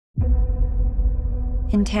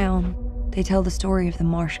In town, they tell the story of the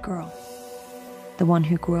marsh girl, the one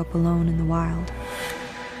who grew up alone in the wild.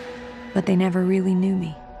 But they never really knew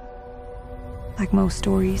me. Like most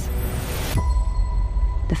stories,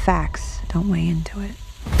 the facts don't weigh into it.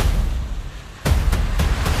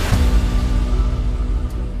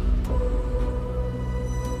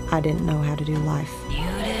 I didn't know how to do life. You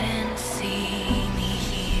didn't see me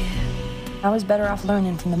here. I was better off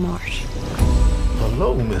learning from the marsh.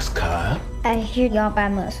 Hello, Miss Kyle. I hear y'all buy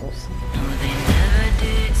mussels. No, they never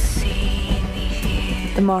did see me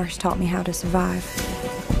here. The marsh taught me how to survive,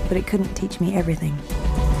 but it couldn't teach me everything.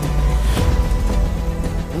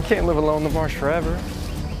 You can't live alone in the marsh forever.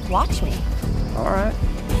 Watch me. All right.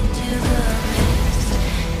 Into the mist,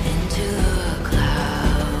 into the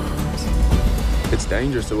clouds. It's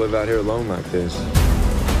dangerous to live out here alone like this.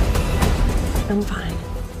 I'm fine.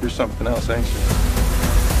 You're something else, ain't you?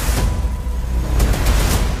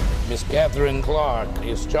 Miss Catherine Clark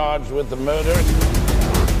is charged with the murder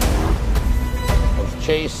of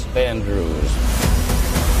Chase Andrews.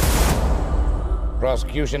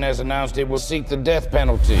 Prosecution has announced it will seek the death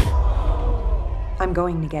penalty. I'm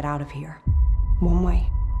going to get out of here. One way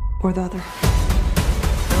or the other.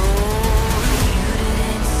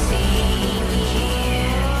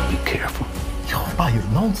 Be careful. You're by your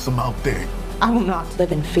lonesome out there. I will not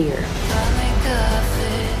live in fear. I'll make a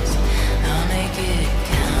fist, I'll make it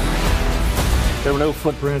count. There were no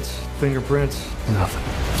footprints, fingerprints, Nothing.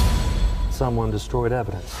 someone destroyed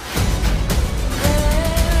evidence.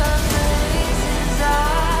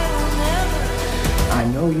 I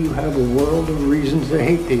know you have a world of reasons to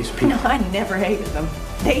hate these people. No, I never hated them.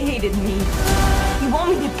 They hated me. You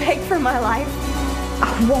want me to beg for my life? I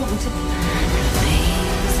won't. Things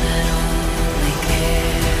that only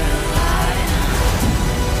care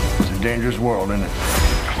It's a dangerous world, isn't it?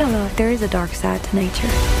 I don't know if there is a dark side to nature.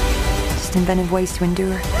 Just inventive ways to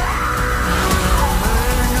endure.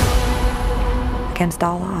 Against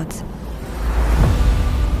all odds.